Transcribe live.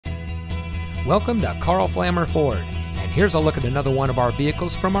Welcome to Karl Flammer Ford, and here's a look at another one of our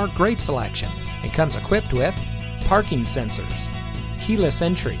vehicles from our great selection. It comes equipped with parking sensors, keyless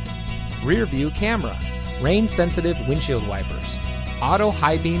entry, rear view camera, rain sensitive windshield wipers, auto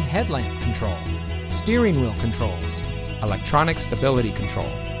high beam headlamp control, steering wheel controls, electronic stability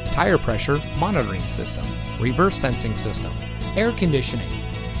control, tire pressure monitoring system, reverse sensing system, air conditioning,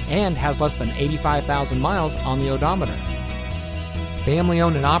 and has less than 85,000 miles on the odometer. Family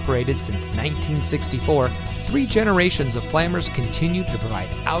owned and operated since 1964, 3 generations of Flammers continue to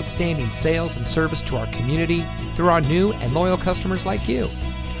provide outstanding sales and service to our community through our new and loyal customers like you.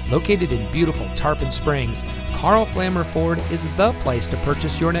 Located in beautiful Tarpon Springs, Karl Flammer Ford is the place to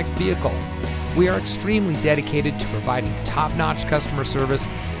purchase your next vehicle. We are extremely dedicated to providing top-notch customer service,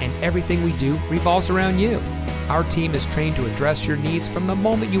 and everything we do revolves around you. Our team is trained to address your needs from the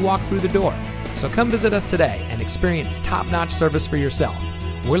moment you walk through the door. So come visit us today and experience top-notch service for yourself.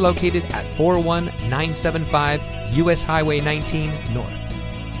 We're located at 41975 US Highway 19 North.